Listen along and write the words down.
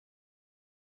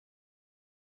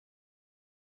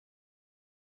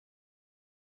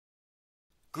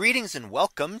Greetings and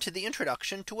welcome to the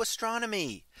introduction to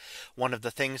astronomy. One of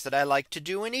the things that I like to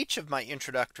do in each of my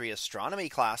introductory astronomy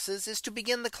classes is to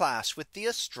begin the class with the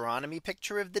astronomy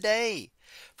picture of the day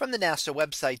from the NASA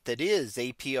website, that is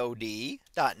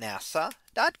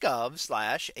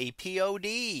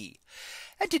apod.nasa.gov/apod.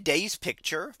 And today's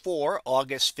picture for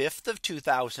August 5th of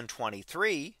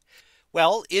 2023.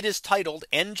 Well, it is titled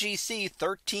NGC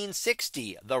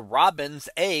 1360, the Robin's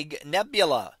Egg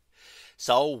Nebula.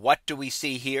 So what do we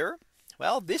see here?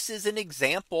 Well, this is an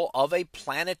example of a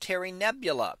planetary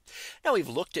nebula. Now, we've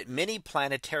looked at many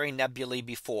planetary nebulae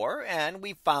before, and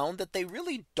we found that they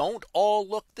really don't all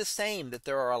look the same, that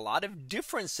there are a lot of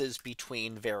differences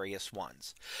between various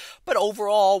ones. But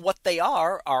overall, what they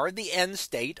are the end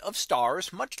state of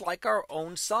stars, much like our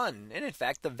own sun. And in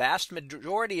fact, the vast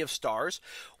majority of stars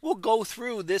will go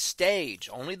through this stage.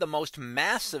 Only the most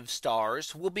massive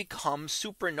stars will become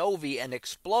supernovae and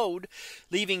explode,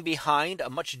 leaving behind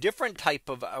a much different type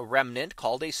of a remnant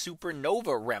called a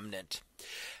supernova remnant.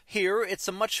 Here it's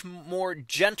a much more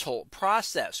gentle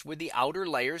process where the outer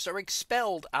layers are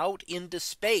expelled out into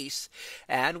space.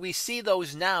 And we see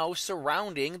those now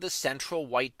surrounding the central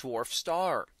white dwarf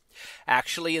star.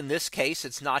 Actually, in this case,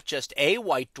 it's not just a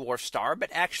white dwarf star, but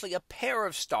actually a pair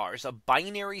of stars, a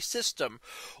binary system,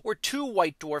 or two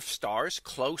white dwarf stars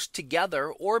close together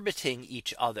orbiting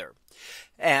each other.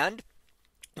 And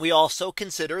we also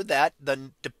consider that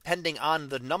depending on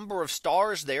the number of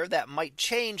stars there, that might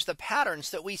change the patterns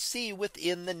that we see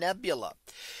within the nebula.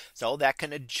 So that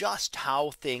can adjust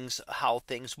how things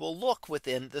will look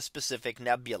within the specific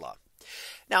nebula.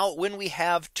 Now, when we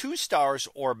have two stars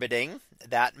orbiting,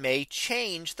 that may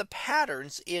change the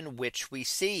patterns in which we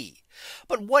see.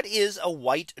 But what is a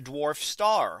white dwarf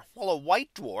star? Well, a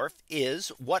white dwarf is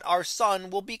what our sun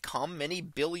will become many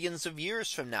billions of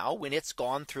years from now when it's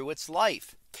gone through its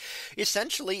life.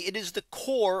 Essentially, it is the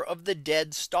core of the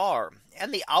dead star,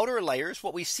 and the outer layers,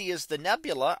 what we see as the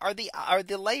nebula, are the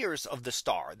layers of the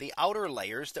star, the outer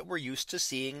layers that we're used to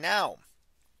seeing now.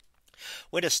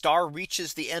 When a star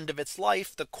reaches the end of its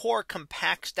life, the core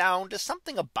compacts down to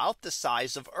something about the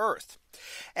size of Earth,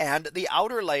 and the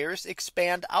outer layers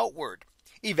expand outward,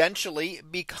 eventually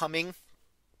becoming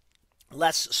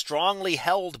less strongly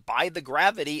held by the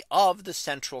gravity of the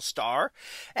central star,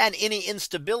 and any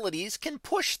instabilities can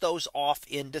push those off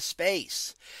into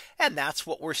space. And that's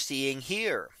what we're seeing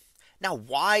here. Now,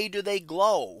 why do they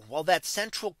glow? Well, that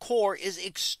central core is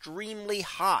extremely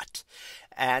hot,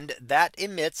 and that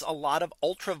emits a lot of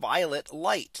ultraviolet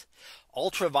light.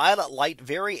 Ultraviolet light,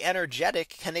 very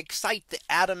energetic, can excite the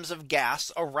atoms of gas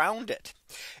around it.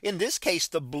 In this case,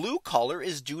 the blue color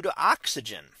is due to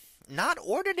oxygen, not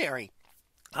ordinary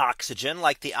oxygen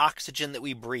like the oxygen that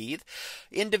we breathe.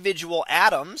 Individual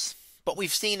atoms, but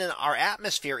we've seen in our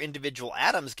atmosphere individual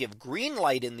atoms give green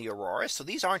light in the aurora. So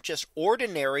these aren't just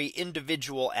ordinary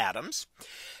individual atoms.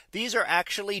 These are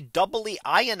actually doubly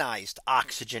ionized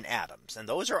oxygen atoms. And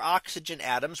those are oxygen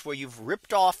atoms where you've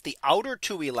ripped off the outer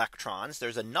two electrons.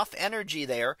 There's enough energy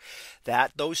there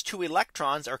that those two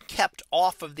electrons are kept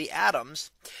off of the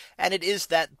atoms. And it is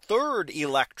that third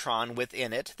electron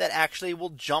within it that actually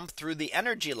will jump through the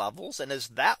energy levels. And as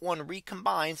that one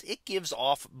recombines, it gives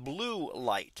off blue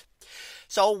light.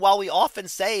 So while we often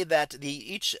say that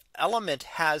each element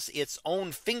has its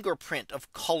own fingerprint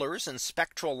of colors and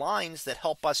spectral lines that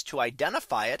help us to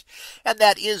identify it, and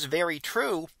that is very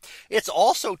true, it's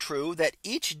also true that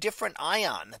each different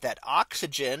ion, that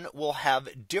oxygen will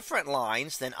have different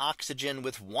lines than oxygen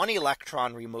with one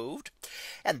electron removed,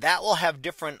 and that will have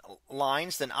different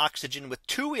lines than oxygen with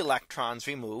two electrons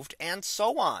removed, and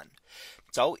so on.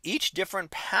 So each different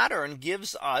pattern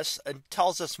gives us and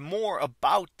tells us more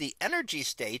about the energy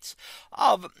states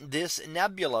of this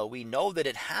nebula. We know that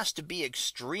it has to be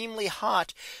extremely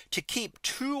hot to keep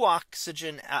two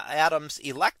oxygen atoms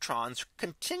electrons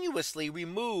continuously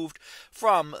removed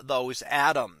from those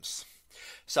atoms.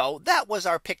 So that was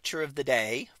our picture of the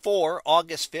day for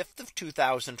August 5th of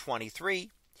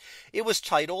 2023. It was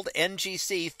titled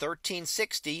NGC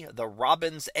 1360, the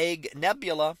Robin's Egg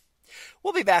Nebula.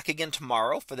 We'll be back again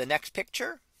tomorrow for the next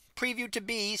picture, previewed to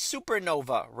be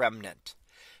supernova remnant.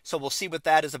 So we'll see what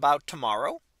that is about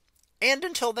tomorrow. And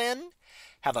until then,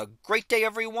 have a great day,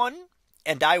 everyone,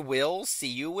 and I will see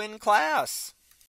you in class.